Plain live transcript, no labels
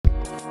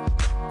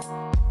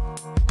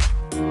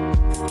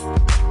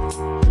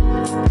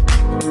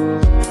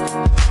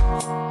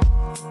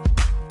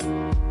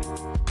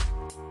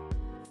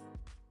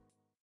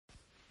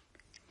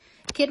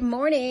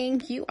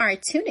morning. You are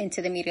tuned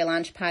into the Media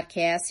Lounge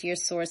podcast, your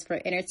source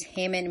for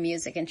entertainment,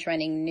 music, and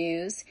trending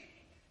news.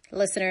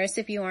 Listeners,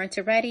 if you aren't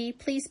already,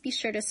 please be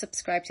sure to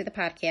subscribe to the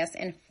podcast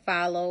and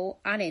follow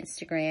on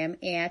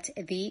Instagram at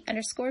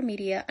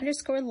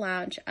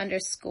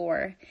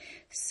 _media_lounge_.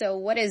 So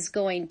what is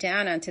going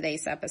down on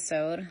today's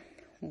episode?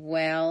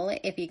 Well,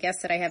 if you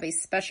guessed it, I have a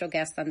special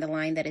guest on the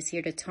line that is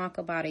here to talk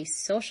about a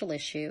social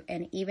issue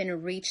and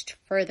even reached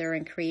further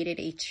and created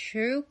a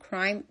true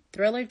crime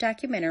thriller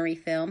documentary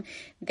film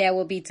that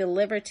will be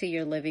delivered to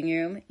your living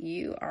room.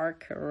 You are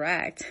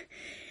correct.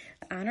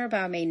 On or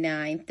about May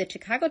 9th, the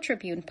Chicago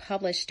Tribune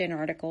published an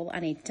article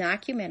on a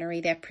documentary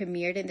that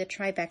premiered in the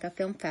Tribeca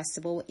Film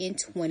Festival in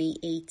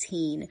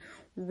 2018.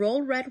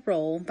 Roll Red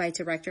Roll by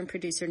director and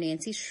producer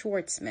Nancy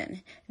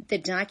Schwartzman. The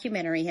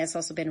documentary has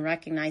also been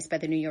recognized by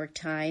the New York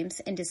Times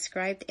and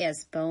described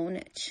as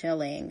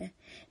bone-chilling.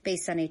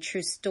 Based on a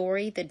true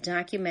story, the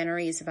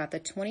documentary is about the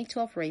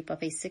 2012 rape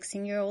of a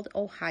 16-year-old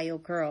Ohio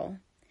girl.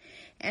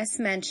 As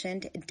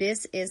mentioned,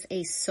 this is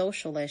a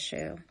social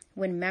issue.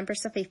 When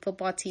members of a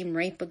football team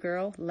rape a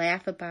girl,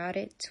 laugh about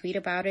it, tweet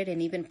about it,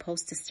 and even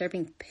post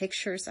disturbing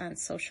pictures on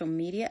social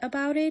media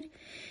about it,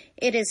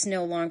 it is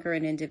no longer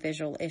an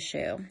individual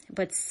issue,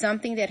 but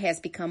something that has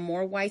become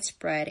more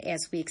widespread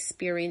as we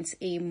experience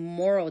a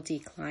moral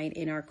decline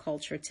in our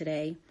culture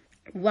today.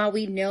 While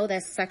we know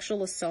that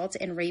sexual assault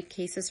and rape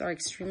cases are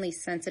extremely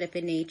sensitive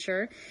in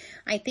nature,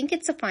 I think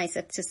it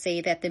suffices to say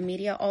that the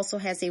media also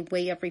has a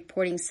way of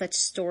reporting such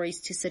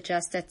stories to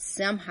suggest that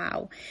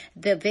somehow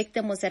the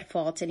victim was at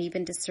fault and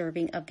even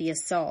deserving of the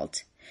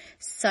assault.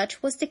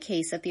 Such was the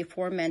case of the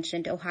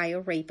aforementioned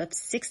Ohio rape of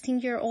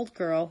 16-year-old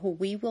girl who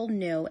we will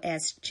know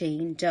as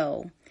Jane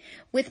Doe.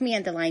 With me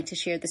on the line to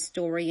share the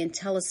story and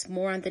tell us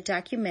more on the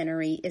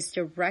documentary is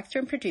director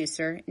and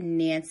producer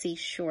Nancy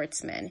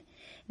Schwartzman.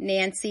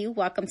 Nancy,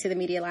 welcome to the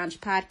Media Lounge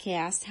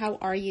podcast. How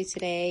are you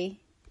today?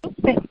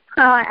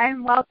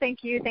 I'm well,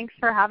 thank you. Thanks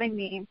for having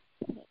me.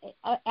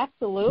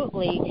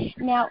 Absolutely.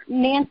 Now,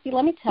 Nancy,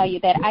 let me tell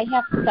you that I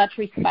have such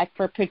respect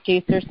for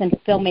producers and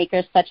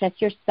filmmakers such as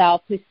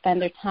yourself who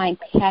spend their time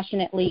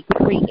passionately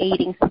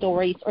creating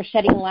stories or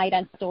shedding light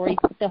on stories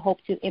with the hope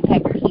to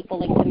impact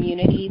people and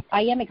communities.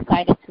 I am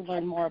excited to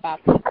learn more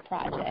about this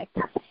project.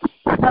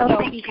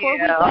 Thank you.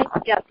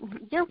 Yes,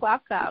 you're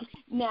welcome.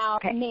 Now,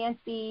 okay.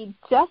 Nancy,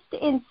 just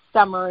in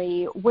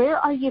summary, where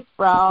are you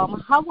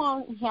from? How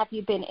long have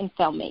you been in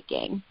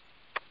filmmaking?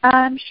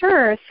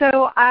 Sure.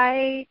 So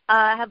I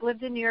have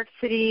lived in New York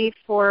City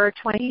for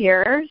 20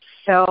 years,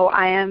 so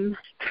I am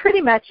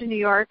pretty much a New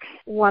York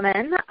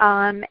woman,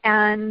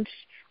 and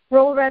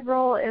Roll Red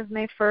Roll is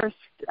my first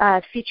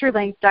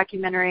feature-length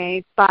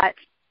documentary, but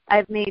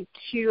I've made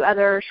 2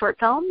 other short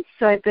films,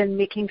 so I've been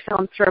making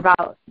films for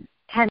about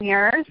 10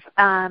 years,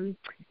 and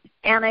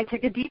I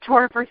took a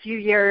detour for a few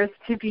years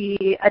to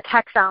be a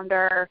tech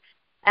founder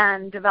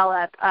and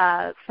develop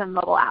some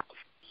mobile apps.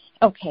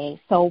 Okay,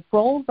 so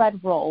Roll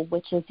Red Roll,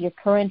 which is your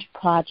current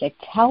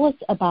project, tell us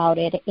about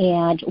it,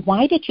 and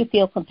why did you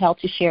feel compelled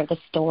to share the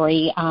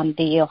story on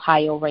the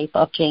Ohio rape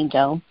of Jane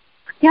Doe?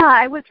 Yeah,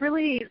 I was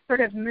really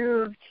sort of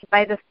moved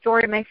by the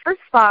story. My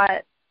first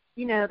thought,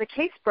 the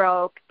case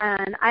broke,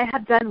 and I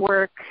had done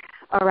work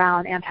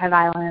around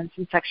anti-violence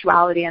and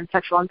sexuality and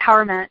sexual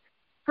empowerment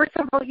for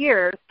several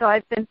years, so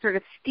I've been sort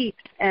of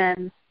steeped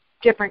in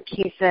different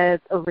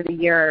cases over the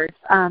years.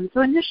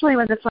 So initially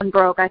when this one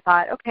broke, I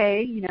thought,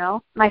 okay,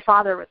 my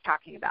father was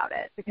talking about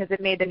it because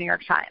it made the New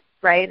York Times,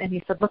 right? And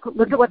he said, look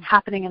at what's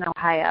happening in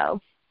Ohio.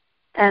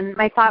 And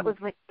my thought was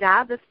like,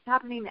 Dad, this is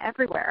happening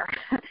everywhere.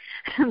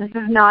 This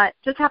is not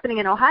just happening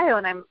in Ohio,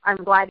 and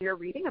I'm glad you're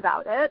reading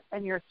about it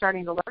and you're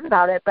starting to learn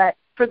about it. But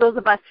for those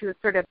of us who have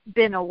sort of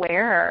been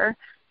aware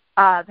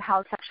of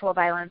how sexual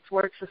violence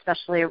works,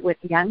 especially with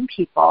young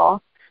people,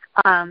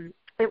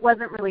 it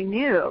wasn't really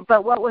new.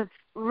 But what was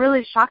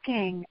really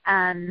shocking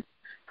and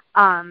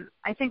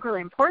I think really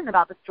important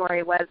about the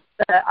story was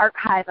the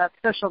archive of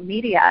social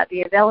media,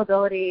 the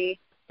availability,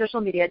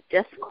 social media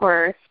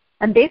discourse,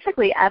 and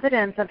basically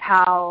evidence of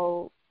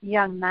how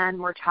young men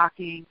were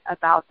talking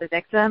about the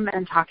victim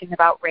and talking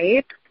about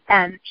rape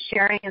and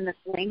sharing in this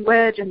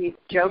language and these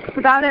jokes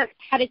about it.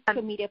 How did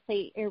social media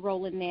play a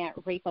role in that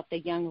rape of the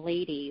young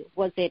lady?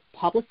 Was it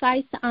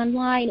publicized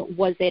online?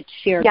 Was it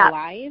shared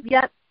live?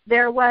 Yep.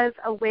 There was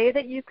a way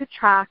that you could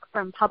track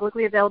from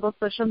publicly available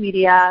social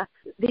media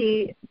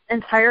the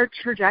entire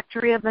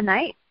trajectory of the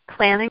night,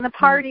 planning the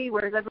party,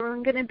 where's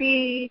everyone going to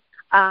be,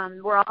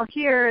 we're all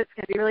here, it's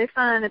going to be really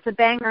fun, it's a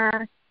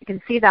banger. You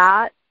can see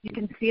that. You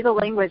can see the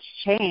language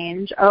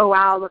change. Oh,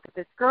 wow, look at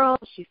this girl,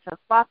 she's so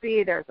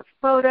sloppy, there's a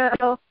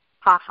photo,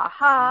 ha, ha,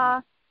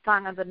 ha,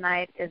 song of the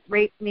night is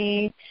Rape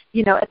Me.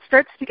 It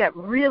starts to get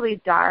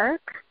really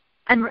dark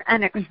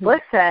and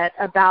explicit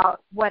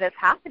about what is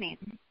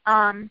happening.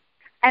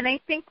 And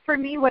I think for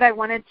me what I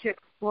wanted to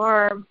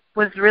explore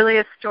was really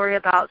a story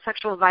about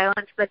sexual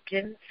violence that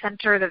didn't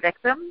center the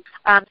victim.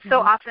 So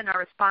often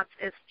our response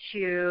is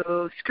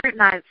to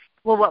scrutinize,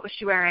 well, what was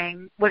she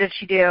wearing? What did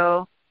she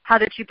do? How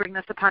did she bring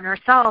this upon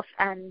herself?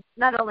 And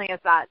not only is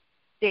that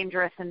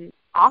dangerous and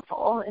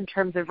awful in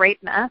terms of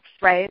rape myths,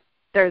 right?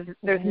 There's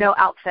no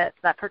outfit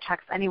that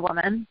protects any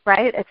woman,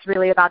 right? It's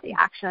really about the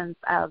actions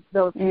of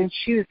those who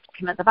choose to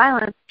commit the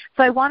violence.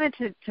 So I wanted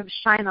to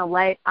shine a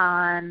light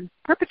on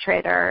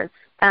perpetrators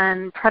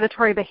and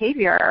predatory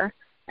behavior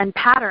and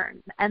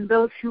patterns, and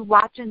those who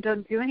watch and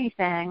don't do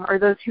anything, or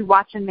those who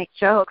watch and make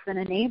jokes and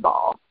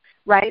enable,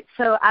 right?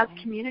 So as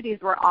communities,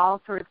 we're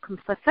all sort of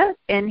complicit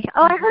in,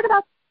 I heard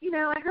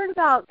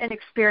about an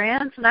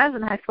experience when I was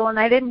in high school and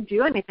I didn't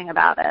do anything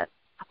about it.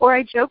 Or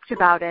I joked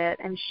about it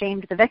and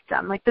shamed the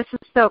victim. Like, this is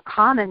so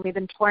common. We've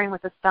been touring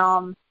with this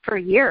film for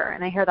a year,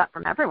 and I hear that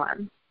from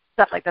everyone.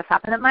 Stuff like this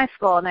happened at my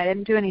school, and I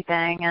didn't do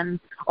anything,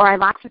 or I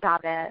laughed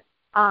about it.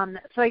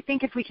 So I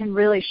think if we can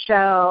really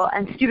show,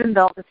 and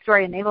Steubenville, the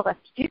story enabled us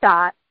to do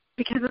that,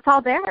 because it's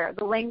all there,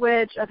 the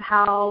language of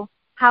how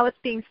it's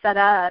being set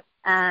up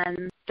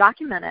and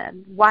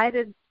documented. Why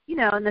did,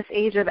 in this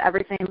age of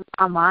everything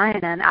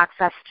online and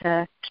access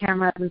to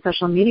cameras and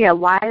social media,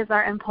 why is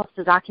our impulse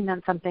to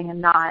document something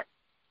and not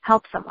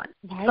help someone?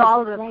 Right, so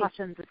all of those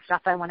questions and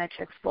stuff I wanted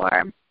to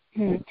explore.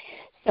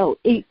 So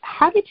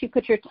how did you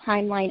put your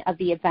timeline of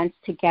the events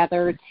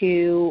together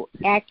to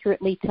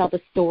accurately tell the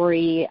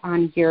story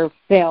on your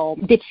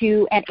film? Did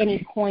you at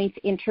any point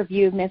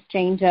interview Miss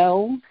Jane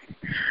Doe?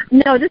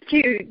 No, just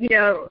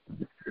to,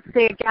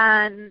 say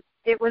again,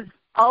 it was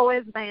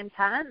always my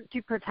intent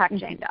to protect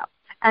Jane Doe.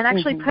 And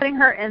actually putting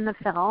her in the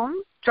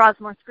film draws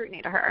more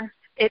scrutiny to her.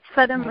 It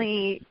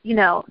suddenly,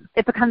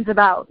 it becomes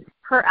about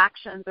her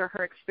actions or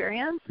her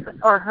experience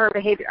or her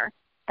behavior.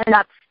 And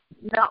that's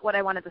not what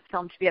I wanted this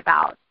film to be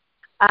about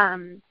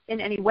in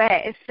any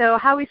way. So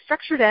how we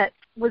structured it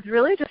was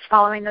really just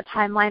following the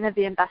timeline of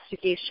the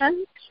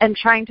investigation and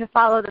trying to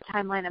follow the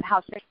timeline of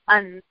how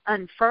things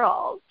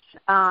unfurled,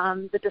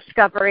 the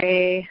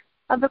discovery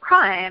of the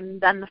crime,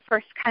 then the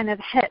first kind of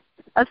hit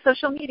of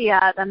social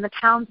media, then the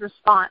town's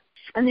response.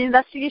 And the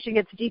investigation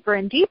gets deeper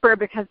and deeper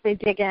because they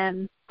dig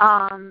in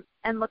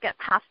and look at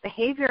past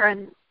behavior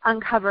and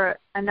uncover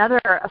another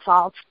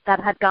assault that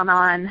had gone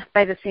on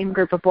by the same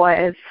group of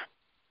boys.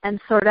 And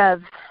sort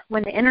of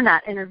when the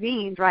internet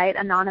intervened, right,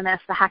 Anonymous,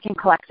 the hacking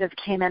collective,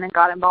 came in and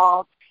got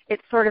involved, it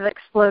sort of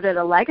exploded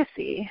a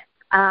legacy.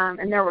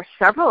 And there were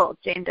several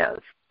Jane Does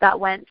that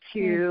went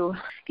to,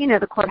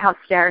 the courthouse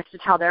stairs to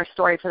tell their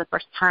story for the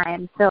first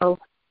time. So,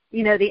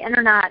 the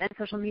internet and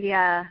social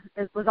media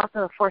was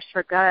also a force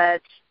for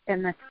good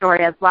in this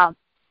story as well.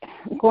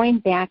 Going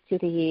back to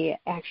the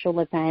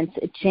actual events,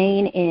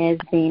 Jane is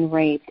being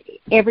raped.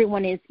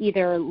 Everyone is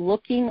either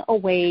looking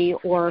away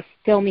or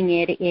filming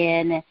it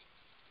in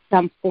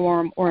some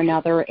form or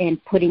another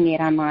and putting it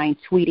online,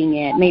 tweeting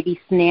it, maybe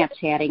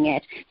Snapchatting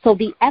it. So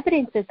the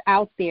evidence is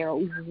out there.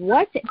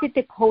 What did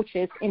the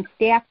coaches and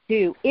staff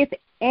do, if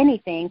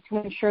anything, to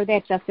ensure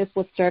that justice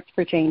was served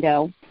for Jane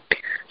Doe?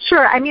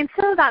 Sure. I mean,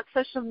 some of that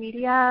social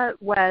media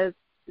was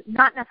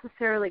not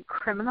necessarily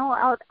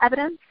criminal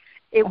evidence.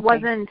 It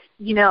wasn't,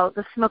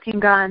 the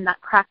smoking gun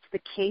that cracked the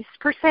case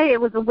per se.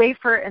 It was a way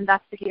for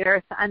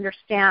investigators to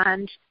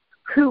understand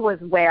who was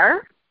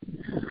where.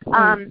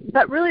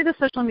 But really the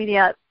social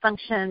media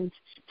functioned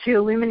to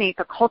illuminate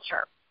the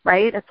culture,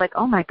 right? It's like,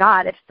 oh my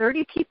God, if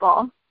 30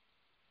 people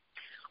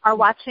are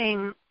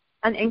watching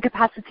an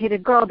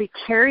incapacitated girl be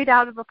carried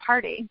out of a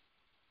party,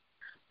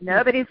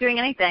 nobody's doing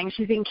anything.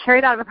 She's being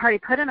carried out of a party,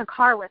 put in a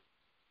car with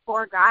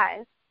 4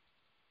 guys.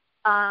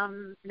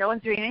 No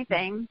one's doing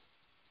anything.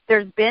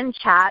 There's been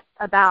chat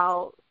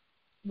about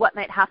what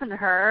might happen to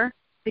her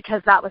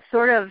because that was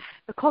sort of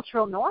the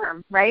cultural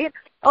norm, right?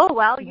 Oh,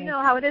 well, you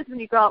know how it is when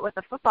you go out with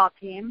a football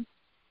team.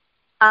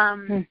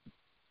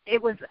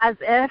 It was as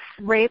if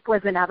rape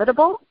was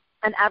inevitable,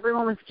 and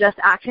everyone was just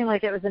acting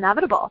like it was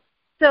inevitable.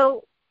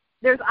 So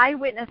there's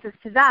eyewitnesses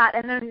to that,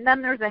 and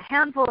then there's a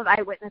handful of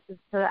eyewitnesses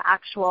to the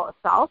actual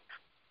assault.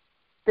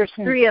 There's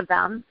 3 of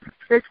them.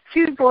 There's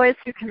 2 boys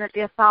who commit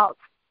the assault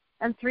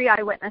and 3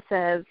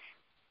 eyewitnesses,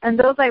 and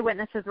those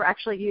eyewitnesses were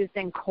actually used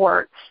in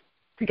court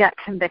to get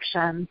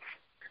convictions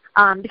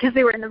because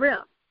they were in the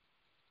room.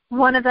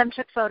 One of them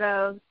took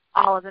photos.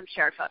 All of them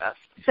shared photos.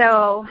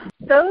 So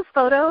those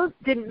photos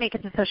didn't make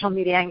it to social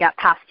media and get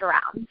passed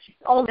around.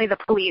 Only the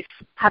police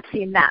have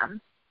seen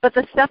them. But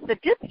the stuff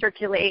that did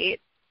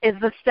circulate is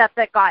the stuff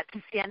that got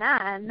to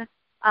CNN,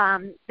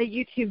 the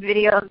YouTube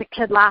video of the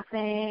kid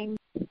laughing,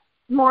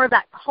 more of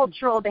that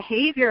cultural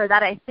behavior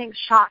that I think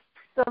shocked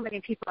so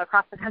many people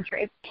across the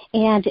country.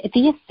 And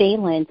the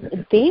assailants,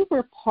 they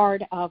were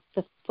part of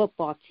the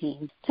football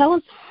team. Tell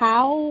us,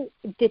 how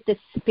did the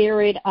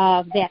spirit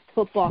of that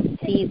football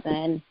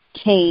season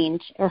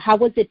change, or how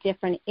was it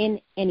different in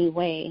any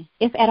way,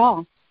 if at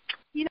all?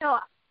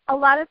 A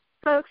lot of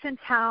folks in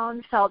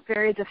town felt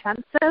very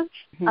defensive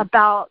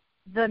about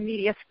the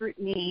media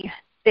scrutiny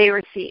they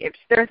received.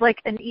 There's like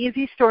an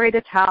easy story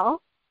to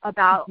tell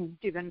about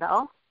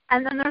Steubenville,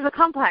 and then there's a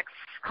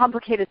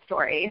complicated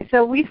story.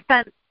 So we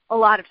spent a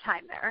lot of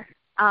time there,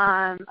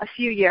 a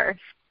few years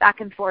back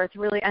and forth,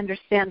 really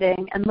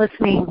understanding and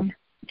listening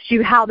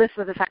to how this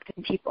was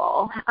affecting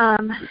people.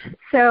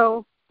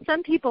 So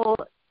some people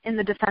in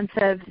the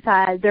defensive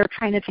said they're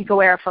trying to take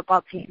away our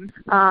football team.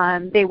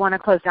 They want to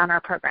close down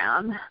our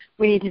program.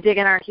 We need to dig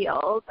in our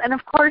heels. And,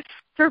 of course,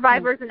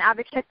 survivors and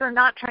advocates are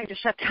not trying to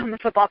shut down the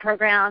football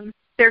program.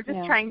 They're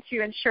just trying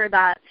to ensure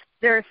that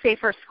there are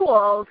safer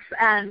schools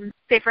and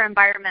safer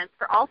environments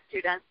for all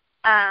students.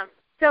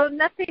 So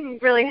nothing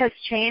really has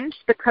changed.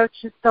 The coach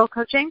is still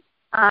coaching.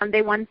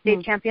 They won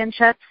state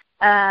championships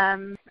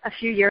a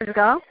few years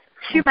ago.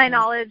 To my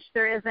knowledge,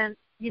 there isn't,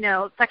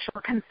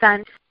 sexual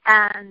consent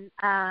and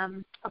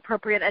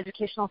appropriate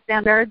educational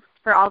standards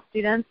for all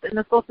students in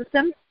the school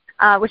system,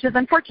 which is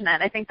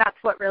unfortunate. I think that's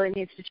what really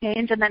needs to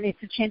change, and that needs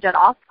to change at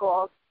all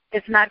schools.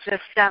 It's not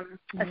just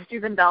a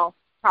Steubenville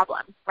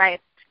problem,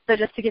 right? So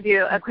just to give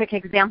you a quick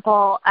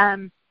example,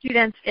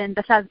 students in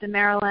Bethesda,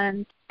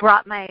 Maryland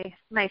brought my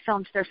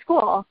film to their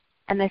school,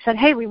 and they said,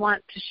 hey, we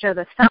want to show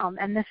this film.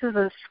 And this is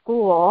a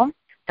school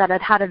that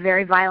had had a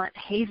very violent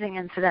hazing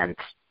incident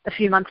a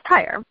few months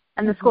prior.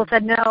 And the school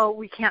said, no,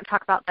 we can't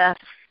talk about this.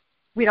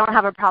 We don't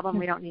have a problem.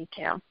 We don't need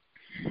to.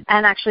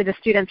 And actually the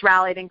students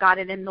rallied and got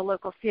it in the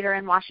local theater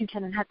in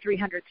Washington and had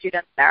 300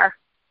 students there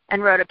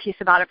and wrote a piece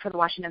about it for the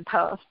Washington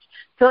Post.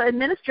 So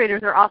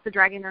administrators are also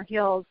dragging their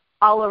heels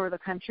all over the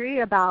country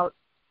about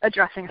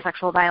addressing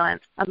sexual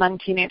violence among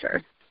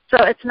teenagers.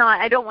 So it's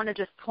not, I don't want to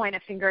just point a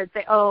finger and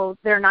say, oh,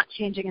 they're not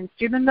changing in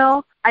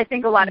Steubenville. I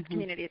think a lot of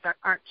communities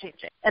aren't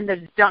changing, and they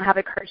just don't have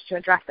the courage to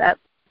address it.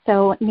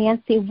 So,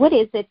 Nancy, what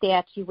is it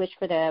that you wish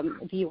for the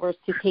viewers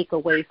to take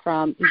away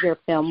from your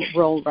film,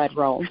 Roll, Red,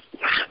 Roll?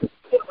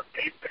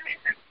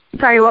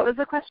 Sorry, what was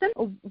the question?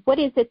 What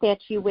is it that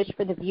you wish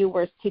for the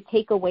viewers to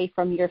take away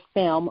from your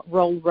film,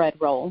 Roll, Red,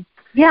 Roll?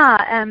 Yeah,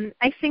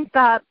 I think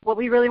that what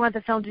we really want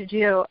the film to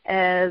do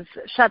is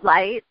shed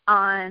light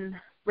on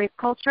rape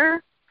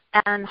culture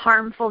and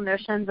harmful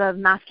notions of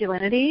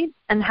masculinity,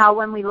 and how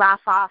when we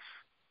laugh off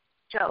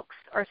jokes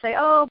or say,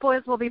 oh,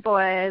 boys will be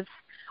boys,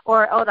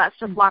 or, oh, that's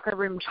just locker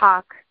room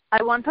talk,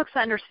 I want folks to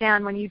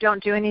understand when you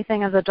don't do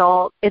anything as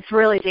adults, it's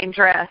really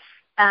dangerous.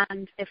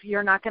 And if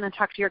you're not going to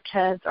talk to your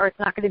kids, or it's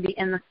not going to be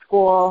in the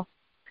school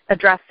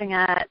addressing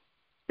it,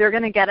 they're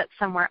going to get it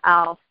somewhere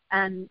else.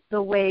 And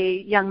the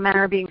way young men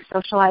are being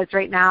socialized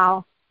right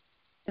now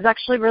is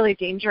actually really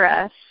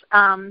dangerous.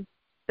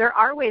 There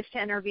are ways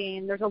to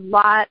intervene. There's a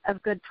lot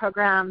of good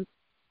programs.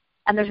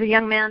 And there's a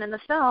young man in the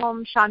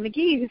film, Sean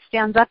McGee, who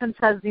stands up and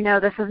says,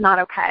 this is not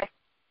okay.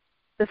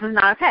 This is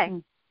not okay.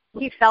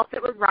 He felt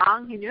it was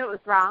wrong. He knew it was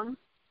wrong.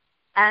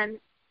 And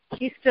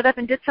he stood up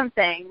and did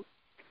something.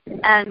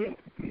 And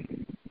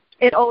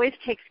it always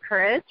takes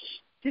courage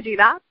to do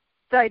that.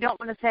 So I don't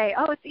want to say,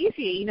 oh, it's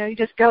easy. You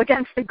just go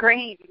against the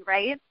grain,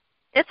 right?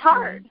 It's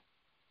hard.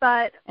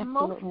 But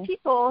most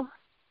people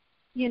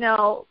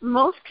know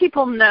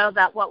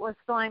that what was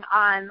going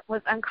on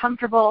was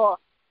uncomfortable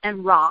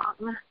and wrong.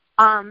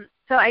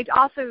 So I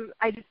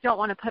just don't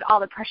want to put all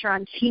the pressure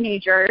on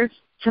teenagers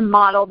to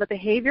model the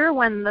behavior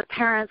when the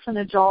parents and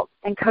adults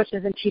and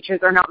coaches and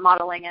teachers are not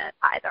modeling it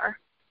either.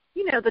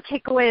 The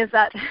takeaway is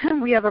that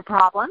we have a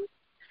problem,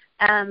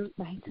 and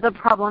the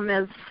problem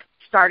is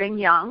starting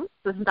young.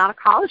 This is not a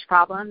college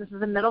problem. This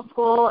is a middle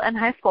school and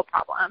high school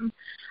problem.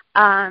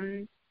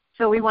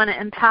 So we want to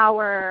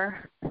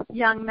empower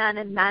young men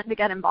and men to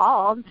get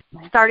involved,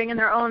 starting in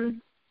their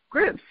own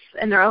groups,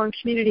 in their own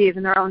communities,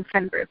 in their own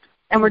friend groups.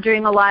 And we're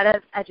doing a lot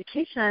of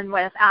education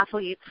with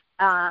athletes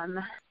and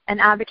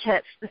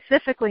advocates,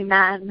 specifically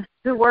men,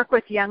 who work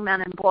with young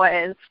men and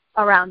boys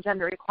around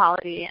gender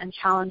equality and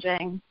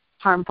challenging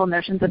harmful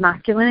notions of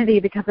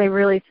masculinity, because they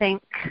really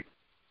think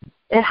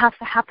it has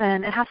to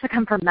happen. It has to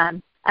come from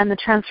men. And the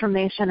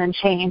transformation and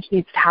change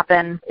needs to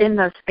happen in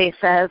those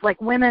spaces. Like,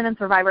 women and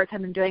survivors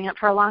have been doing it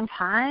for a long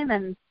time,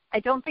 and I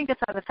don't think it's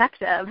as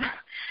effective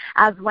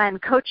as when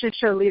coaches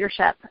show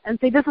leadership and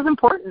say, this is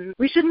important.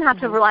 We shouldn't have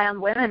to rely on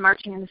women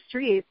marching in the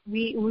streets.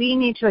 We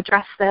need to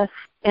address this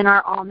in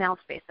our all-male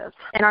spaces,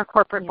 in our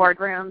corporate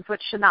boardrooms,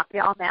 which should not be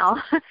all-male,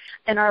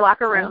 in our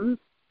locker rooms,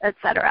 et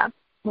cetera.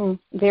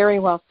 Very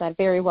well said,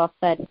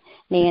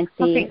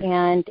 Nancy.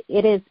 And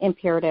it is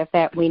imperative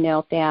that we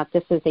note that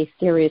this is a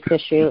serious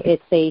issue.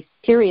 It's a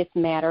serious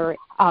matter.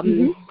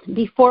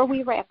 Before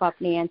we wrap up,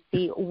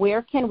 Nancy,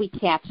 where can we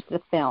catch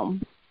the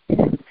film?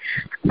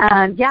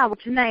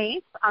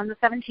 Tonight on the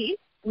 17th,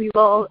 we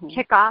will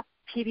kick off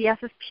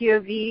PBS's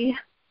POV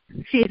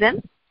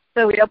season.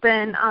 So we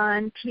open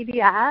on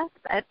PBS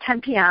at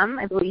 10 p.m.,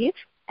 I believe.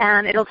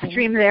 And it'll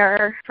stream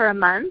there for a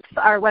month.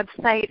 Our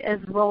website is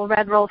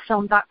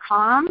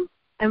rollredrollfilm.com,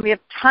 and we have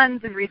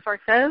tons of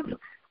resources,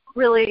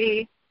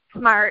 really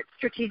smart,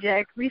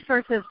 strategic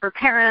resources for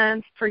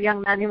parents, for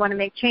young men who want to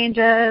make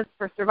changes,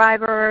 for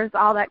survivors,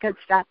 all that good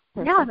stuff.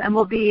 Yeah, and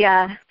we'll be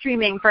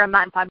streaming for a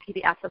month on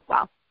PBS as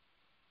well.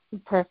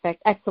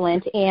 Perfect.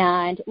 Excellent.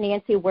 And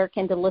Nancy, where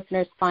can the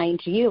listeners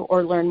find you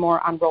or learn more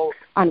on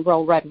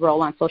Roll Red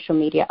Roll on social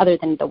media other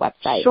than the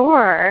website?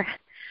 Sure.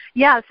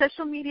 Yeah,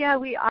 social media,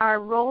 we are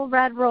Roll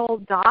Red Roll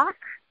Doc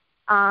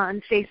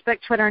on Facebook,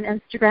 Twitter,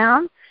 and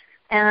Instagram.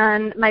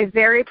 And my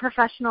very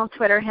professional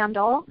Twitter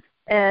handle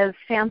is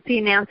Fancy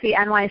Nancy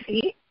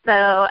NYC.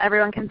 So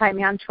everyone can find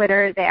me on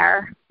Twitter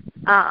there.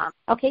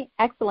 Okay,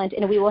 excellent.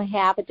 And we will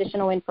have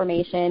additional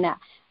information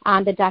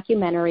on the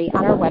documentary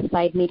on our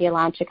website,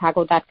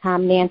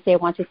 MediaLoungeChicago.com. Nancy, I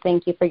want to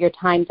thank you for your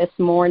time this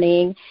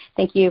morning.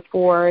 Thank you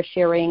for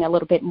sharing a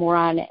little bit more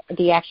on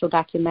the actual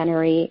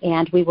documentary,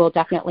 and we will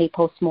definitely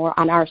post more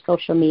on our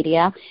social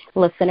media.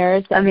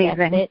 Listeners, amazing.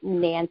 That's it.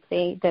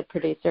 Nancy, the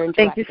producer and director.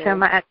 Thank you so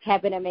much.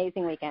 Have an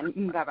amazing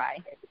weekend. Bye-bye.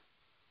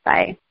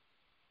 Bye.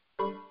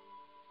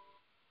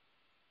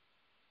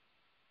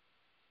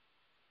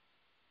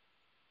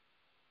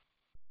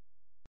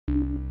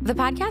 The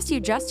podcast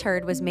you just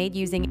heard was made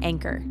using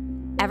Anchor.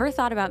 Ever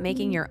thought about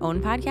making your own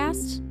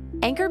podcast?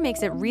 Anchor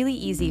makes it really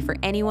easy for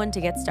anyone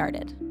to get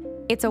started.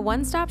 It's a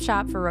one-stop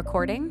shop for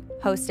recording,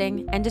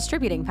 hosting, and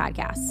distributing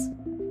podcasts.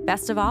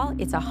 Best of all,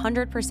 it's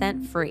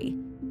 100% free.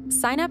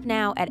 Sign up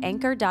now at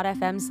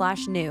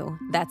anchor.fm/new.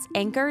 That's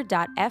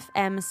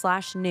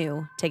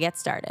anchor.fm/new to get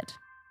started.